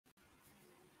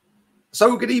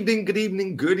So good evening, good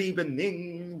evening, good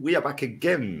evening. We are back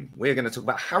again. We're going to talk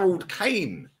about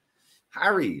Kane.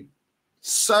 Harry,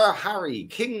 Sir Harry,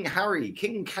 King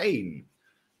Kane,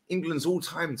 England's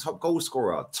all-time top goal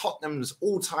scorer, Tottenham's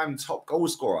all-time top goal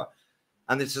scorer.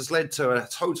 And this has led to a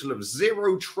total of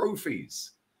 0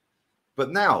 trophies.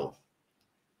 But now,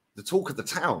 the talk of the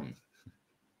town,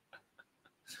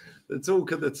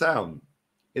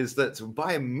 is that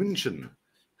Bayern München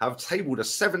have tabled a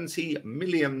 £70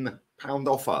 million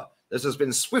offer. This has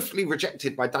been swiftly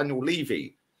rejected by Daniel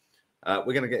Levy.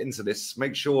 We're going to get into this.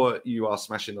 Make sure you are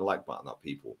smashing the like button up,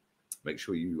 people. Make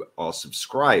sure you are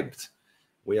subscribed.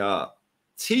 We are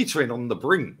teetering on the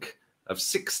brink of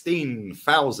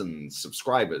 16,000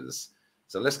 subscribers.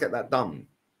 So let's get that done.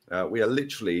 We are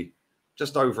literally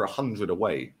just over 100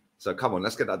 away. So come on,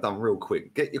 let's get that done real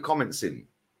quick. Get your comments in.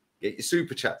 Get your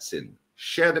super chats in.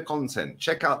 Share the content.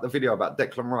 Check out the video about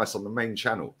Declan Rice on the main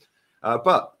channel.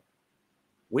 But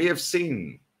we have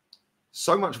seen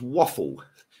so much waffle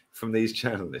from these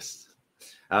journalists.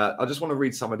 I just want to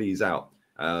read some of these out.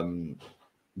 June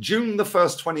the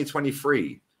 1st,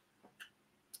 2023.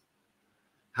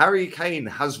 Harry Kane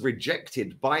has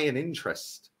rejected Bayern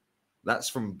interest. That's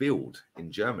from Bild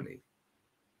in Germany.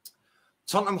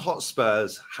 Tottenham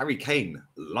Hotspur's Harry Kane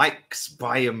likes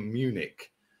Bayern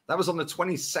Munich. That was on the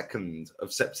 22nd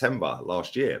of September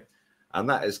last year. And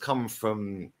that has come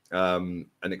from an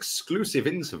exclusive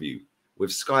interview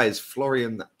with Sky's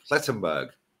Florian Plettenberg.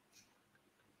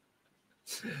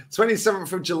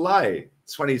 27th of July,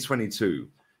 2022.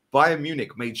 Bayern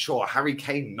Munich made sure Harry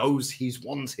Kane knows he's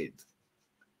wanted.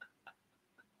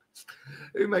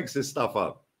 Who makes this stuff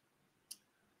up?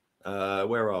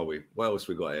 Where are we? What else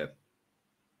we got here?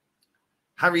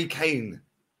 Harry Kane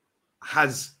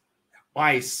has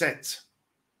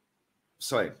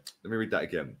Sorry, let me read that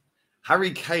again.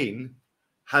 Harry Kane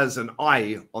has an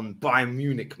eye on Bayern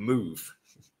Munich move.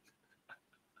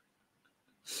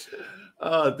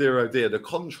 Oh dear, the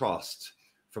contrast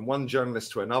from one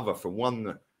journalist to another, from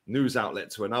one news outlet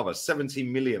to another. 70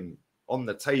 million on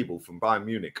the table from Bayern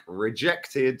Munich.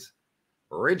 Rejected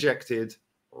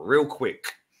real quick.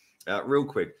 And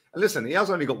listen, he has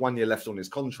only got 1 year left on his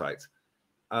contract.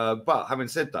 But having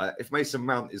said that, if Mason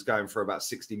Mount is going for about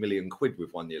 60 million quid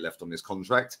with 1 year left on his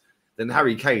contract, then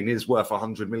Harry Kane is worth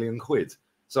 100 million quid.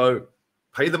 So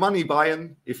pay the money,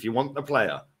 Bayern, if you want the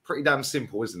player. Pretty damn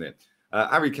simple, isn't it?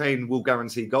 Harry Kane will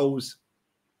guarantee goals.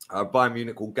 Bayern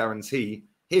Munich will guarantee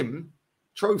him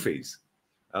trophies.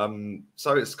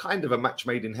 So it's kind of a match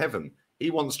made in heaven.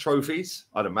 He wants trophies.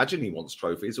 I'd imagine he wants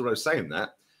trophies. Although saying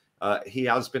that, he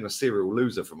has been a serial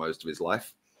loser for most of his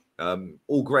life.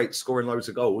 All great, scoring loads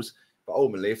of goals. But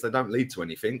ultimately, if they don't lead to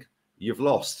anything, you've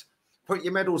lost. Put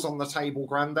your medals on the table,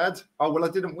 Grandad. Oh, well, I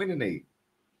didn't win any.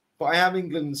 But I am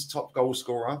England's top goal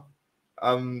scorer.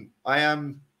 I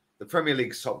am the Premier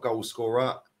League's top goal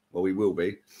scorer. Well, we will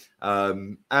be.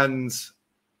 And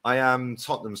I am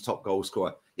Tottenham's top goal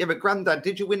scorer. Yeah, but Grandad,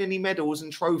 did you win any medals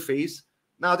and trophies?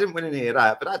 No, I didn't win any of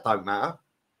that, but that don't matter.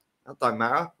 That don't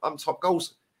matter. I'm top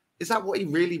goals. Is that what he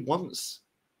really wants?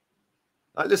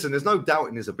 Listen, there's no doubt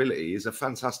in his ability. He's a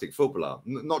fantastic footballer.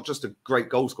 Not just a great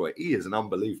goal scorer. He is an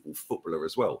unbelievable footballer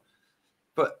as well.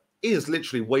 But he has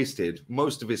literally wasted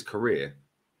most of his career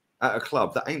at a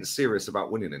club that ain't serious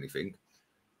about winning anything.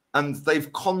 And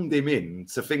they've conned him in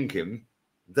to thinking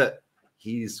that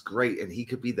he's great and he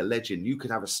could be the legend. You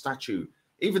could have a statue.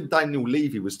 Even Daniel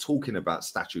Levy was talking about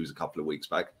statues a couple of weeks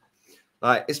back.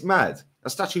 Like, it's mad. A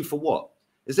statue for what?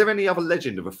 Is there any other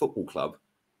legend of a football club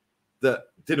that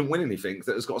didn't win anything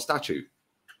that has got a statue?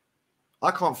 I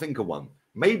can't think of one.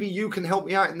 Maybe you can help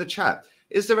me out in the chat.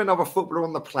 Is there another footballer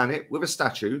on the planet with a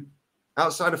statue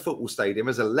outside a football stadium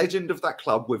as a legend of that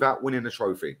club without winning a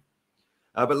trophy?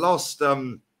 But last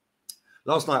night,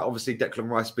 obviously, Declan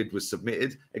Rice bid was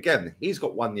submitted. Again, he's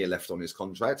got 1 year left on his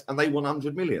contract, and they won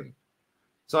 100 million.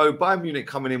 So Bayern Munich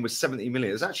coming in with 70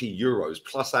 million. It's actually euros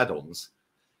plus add-ons.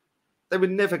 They were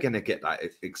never going to get that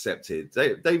accepted.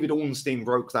 David Ornstein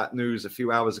broke that news a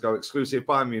few hours ago. Exclusive.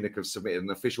 Bayern Munich have submitted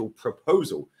an official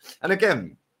proposal. And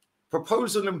again,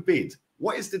 proposal and bid.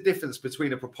 What is the difference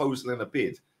between a proposal and a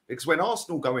bid? Because when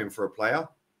Arsenal go in for a player,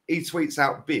 he tweets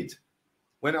out bid.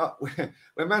 When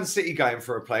Man City going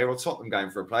for a player or Tottenham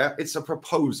going for a player, it's a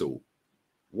proposal.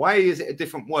 Why is it a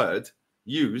different word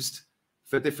used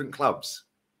for different clubs?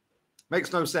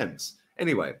 Makes no sense.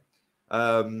 Anyway,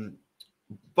 Bayern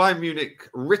Munich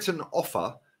written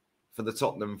offer for the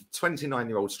Tottenham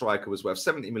 29-year-old striker was worth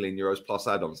 70 million euros plus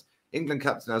add-ons. England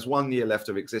captain has 1 year left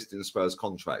of existing Spurs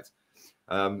contract.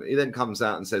 He then comes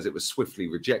out and says it was swiftly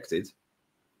rejected.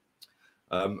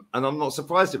 And I'm not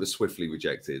surprised it was swiftly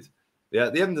rejected. Yeah,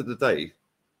 at the end of the day,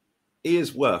 he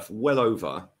is worth well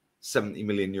over 70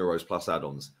 million euros plus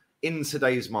add-ons in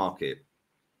today's market.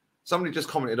 Somebody just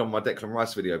commented on my Declan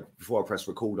Rice video before I press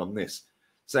record on this,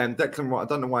 saying Declan Rice, I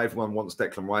don't know why everyone wants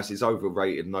Declan Rice. He's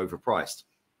overrated and overpriced.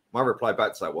 My reply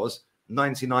back to that was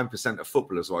 99% of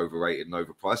footballers are overrated and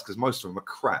overpriced because most of them are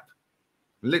crap.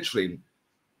 Literally,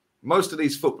 most of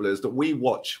these footballers that we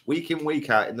watch week in, week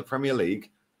out in the Premier League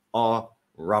are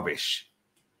rubbish.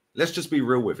 Let's just be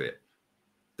real with it.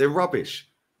 They're rubbish.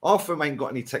 Half of them ain't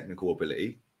got any technical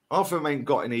ability. Half of them ain't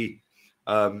got any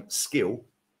skill.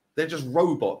 They're just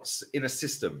robots in a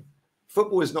system.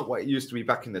 Football is not what it used to be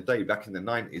back in the day, back in the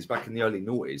 90s, back in the early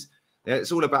noughties. Yeah,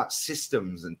 it's all about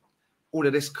systems and all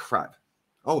of this crap.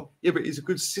 Oh, yeah, but he's a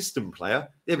good system player.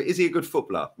 Yeah, but is he a good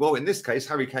footballer? Well, in this case,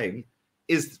 Harry Kane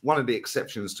is one of the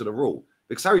exceptions to the rule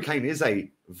because Harry Kane is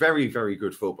a very, very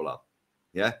good footballer.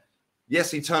 Yeah.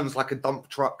 Yes, he turns like a dump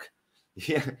truck.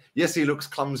 Yeah. Yes, he looks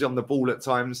clumsy on the ball at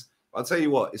times. But I'll tell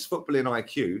you what, his footballing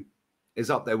IQ is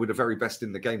up there with the very best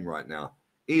in the game right now.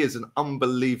 He is an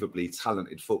unbelievably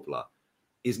talented footballer.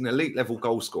 He's an elite level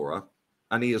goal scorer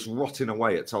and he is rotting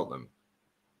away at Tottenham.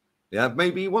 Yeah,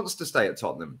 maybe he wants to stay at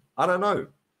Tottenham. I don't know.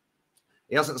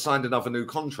 He hasn't signed another new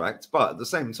contract, but at the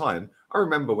same time, I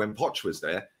remember when Poch was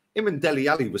there, him and Dele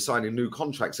Alli were signing new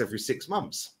contracts every 6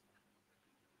 months.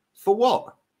 For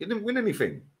what? He didn't win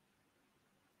anything.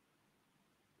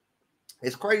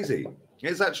 It's crazy.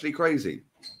 It's actually crazy.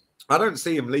 I don't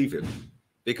see him leaving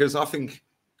because I think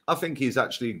he's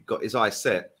actually got his eyes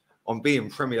set on being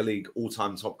Premier League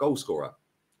all-time top goal scorer.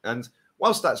 And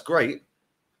whilst that's great,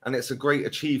 and it's a great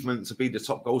achievement to be the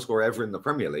top goal scorer ever in the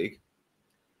Premier League,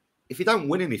 if you don't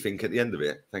win anything at the end of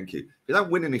it, thank you. If you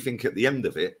don't win anything at the end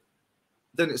of it,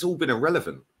 then it's all been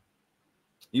irrelevant.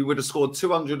 You would have scored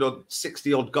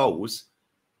 260-odd goals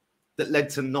that led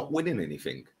to not winning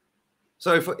anything.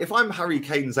 So if I'm Harry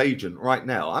Kane's agent right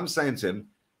now, I'm saying to him,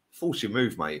 force your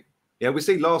move, mate. Yeah, we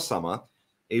see last summer,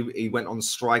 he went on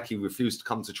strike. He refused to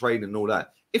come to train and all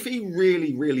that. If he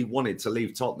really, really wanted to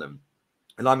leave Tottenham,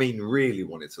 and I mean really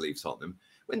wanted to leave Tottenham,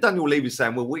 when Daniel Levy's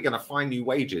saying, well, we're going to find you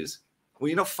wages. Well,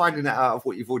 you're not finding that out of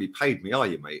what you've already paid me, are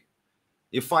you, mate?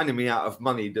 You're finding me out of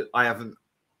money that I haven't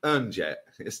earned yet.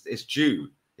 It's due.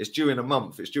 It's due in a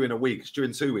month. It's due in a week. It's due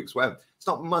in 2 weeks. Well, it's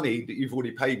not money that you've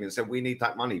already paid me and said, we need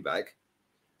that money back.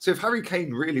 So if Harry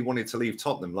Kane really wanted to leave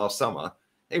Tottenham last summer,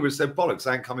 he would have said, bollocks,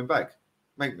 I ain't coming back.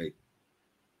 Make me.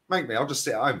 I'll just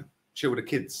sit at home, chill with the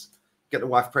kids, get the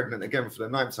wife pregnant again for the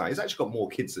 9th time. He's actually got more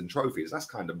kids than trophies. That's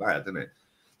kind of mad, isn't it?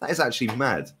 That is actually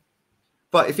mad.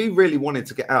 But if he really wanted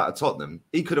to get out of Tottenham,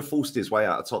 he could have forced his way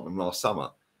out of Tottenham last summer.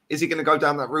 Is he going to go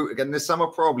down that route again this summer?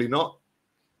 Probably not.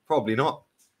 Probably not.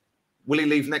 Will he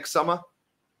leave next summer?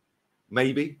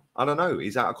 Maybe. I don't know.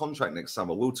 He's out of contract next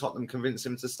summer. Will Tottenham convince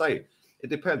him to stay? It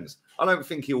depends. I don't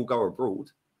think he will go abroad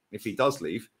if he does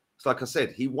leave. It's like I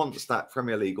said, he wants that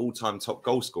Premier League all-time top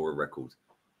goal scorer record.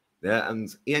 Yeah, and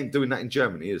he ain't doing that in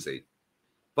Germany, is he?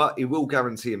 But he will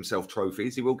guarantee himself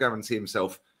trophies. He will guarantee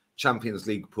himself Champions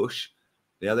League push.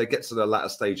 Yeah, they get to the latter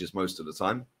stages most of the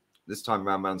time. This time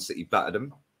around, Man City battered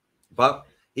him. But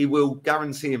he will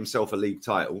guarantee himself a league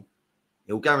title.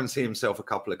 He'll guarantee himself a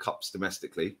couple of cups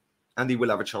domestically. And he will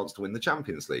have a chance to win the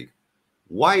Champions League.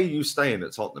 Why are you staying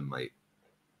at Tottenham, mate?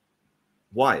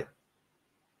 Why?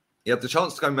 You had the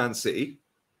chance to go Man City.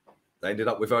 They ended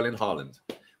up with Erling Haaland.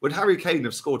 Would Harry Kane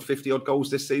have scored 50-odd goals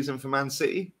this season for Man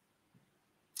City?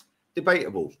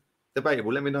 Debatable.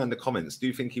 Let me know in the comments. Do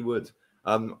you think he would?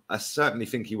 I certainly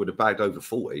think he would have bagged over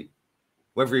 40.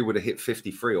 Whether he would have hit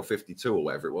 53 or 52 or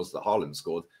whatever it was that Haaland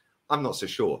scored, I'm not so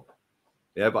sure.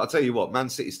 Yeah, but I'll tell you what, Man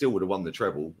City still would have won the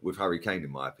treble with Harry Kane,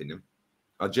 in my opinion.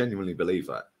 I genuinely believe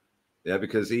that. Yeah,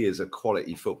 because he is a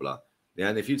quality footballer. Yeah,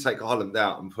 and if you take Haaland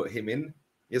out and put him in,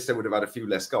 yes, they would have had a few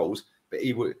less goals, but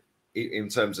he would, in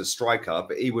terms of striker,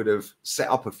 but he would have set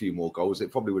up a few more goals.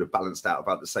 It probably would have balanced out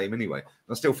about the same anyway. And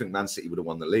I still think Man City would have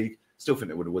won the league. Still think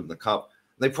they would have won the cup.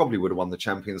 They probably would have won the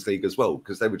Champions League as well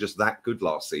because they were just that good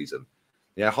last season.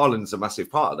 Yeah, Haaland's a massive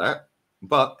part of that,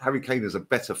 but Harry Kane is a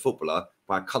better footballer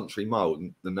by a country mile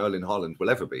than Erling Haaland will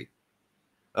ever be.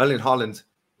 Erling Haaland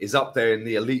is up there in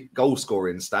the elite goal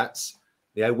scoring stats,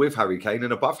 yeah, with Harry Kane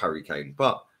and above Harry Kane.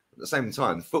 But at the same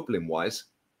time, footballing wise,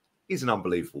 he's an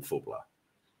unbelievable footballer.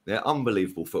 Yeah,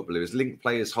 unbelievable footballer. His link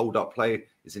play, his hold up play,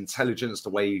 his intelligence, the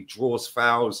way he draws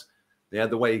fouls, yeah,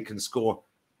 the way he can score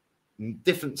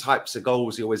different types of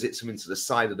goals. He always hits them into the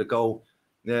side of the goal.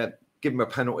 Yeah, give him a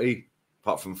penalty,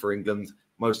 apart from for England.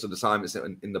 Most of the time, it's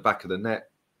in the back of the net.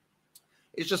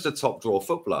 It's just a top draw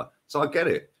footballer. So I get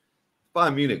it.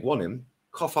 Bayern Munich won him.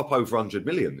 Cough up over 100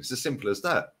 million. It's as simple as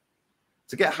that.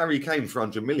 To get Harry Kane for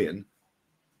 100 million,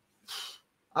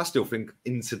 I still think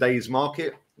in today's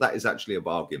market, that is actually a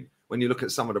bargain. When you look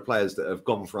at some of the players that have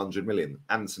gone for 100 million,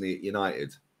 Anthony at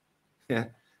United, yeah,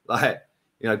 like,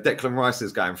 you know, Declan Rice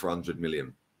is going for 100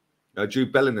 million. You know,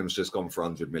 Jude Bellingham's just gone for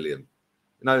 100 million.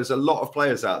 You know, there's a lot of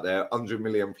players out there, 100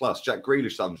 million plus. Jack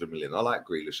Grealish, 100 million. I like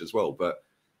Grealish as well, but at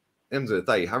the end of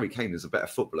the day, Harry Kane is a better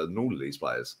footballer than all of these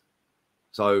players.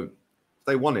 So if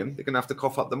they want him, they're going to have to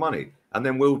cough up the money. And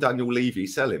then will Daniel Levy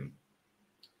sell him?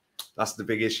 That's the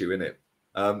big issue, isn't it?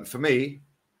 For me,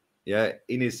 yeah,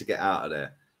 he needs to get out of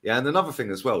there. Yeah, and another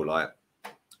thing as well, like,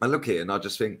 I look at it and I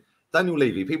just think, Daniel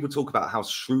Levy, people talk about how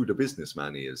shrewd a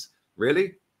businessman he is. Really?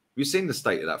 Have you seen the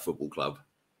state of that football club?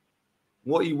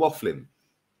 What are you waffling?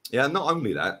 Yeah, not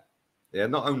only that. Yeah,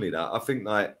 not only that. I think,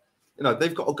 like, you know,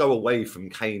 they've got to go away from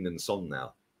Kane and Son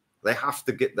now. They have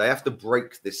to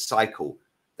break this cycle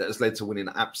that has led to winning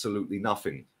absolutely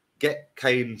nothing. Get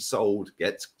Kane sold,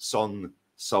 get Son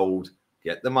sold,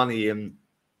 get the money in,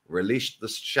 release the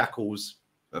shackles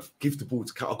of give the ball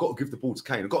to Kane. I've got to give the ball to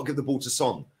Kane. I've got to give the ball to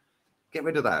Son. Get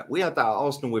rid of that. We had that at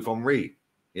Arsenal with Henry,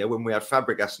 yeah, when we had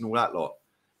Fabregas and all that lot,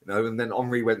 you know, and then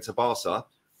Henry went to Barca.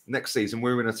 Next season,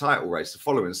 we were in a title race. The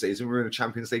following season, we were in a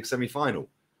Champions League semi-final.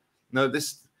 No,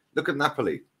 look at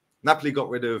Napoli. Napoli got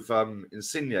rid of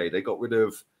Insigne. They got rid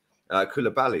of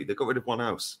Koulibaly. They got rid of one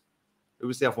else. Who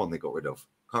was the other one they got rid of?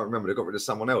 Can't remember. They got rid of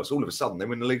someone else. All of a sudden, they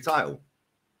win the league title.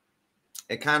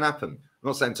 It can happen. I'm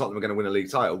not saying Tottenham are going to win a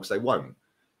league title because they won't.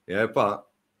 Yeah, but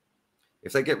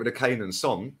if they get rid of Kane and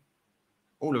Son,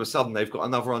 all of a sudden they've got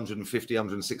another 150,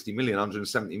 160 million,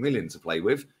 170 million to play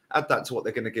with. Add that to what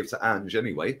they're going to give to Ange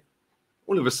anyway.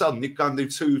 All of a sudden, you go and do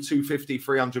 250,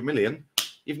 300 million.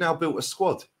 You've now built a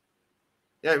squad.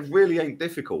 Yeah, it really ain't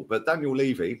difficult. But Daniel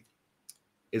Levy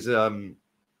is, I don't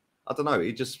know,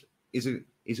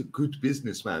 he's a good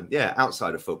businessman. Yeah,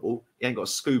 outside of football. He ain't got a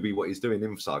Scooby what he's doing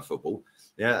inside football.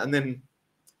 Yeah, and then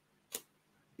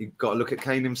you've got to look at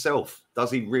Kane himself. Does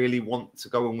he really want to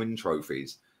go and win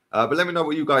trophies? But let me know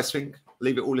what you guys think.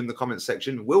 Leave it all in the comments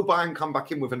section. Will Bayern come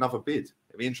back in with another bid?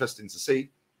 It'd be interesting to see.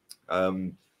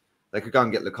 They could go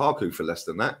and get Lukaku for less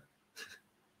than that.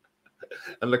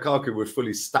 And Lukaku would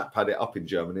fully stat pad it up in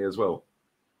Germany as well.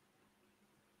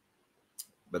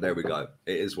 But there we go.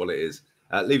 It is what it is.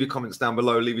 Leave your comments down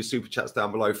below. Leave your super chats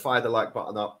down below. Fire the like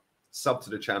button up. Sub to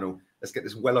the channel. Let's get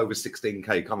this well over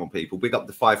 16K. Come on, people. Big up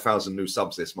the 5,000 new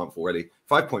subs this month already.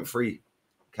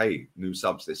 5.3K new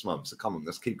subs this month. So come on,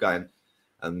 let's keep going.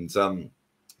 And go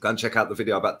and check out the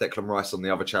video about Declan Rice on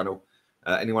the other channel.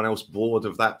 Anyone else bored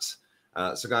of that?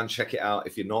 So go and check it out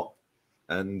if you're not.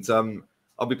 And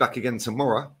I'll be back again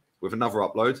tomorrow with another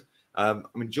upload. I'm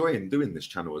enjoying doing this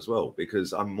channel as well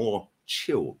because I'm more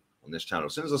chill on this channel.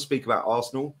 As soon as I speak about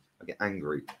Arsenal, I get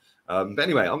angry. But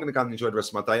anyway, I'm going to go and enjoy the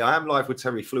rest of my day. I am live with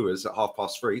Terry Flewers at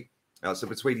 3:30. So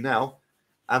between now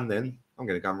and then, I'm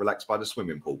going to go and relax by the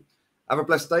swimming pool. Have a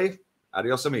blessed day.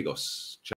 Adios, amigos. Ciao.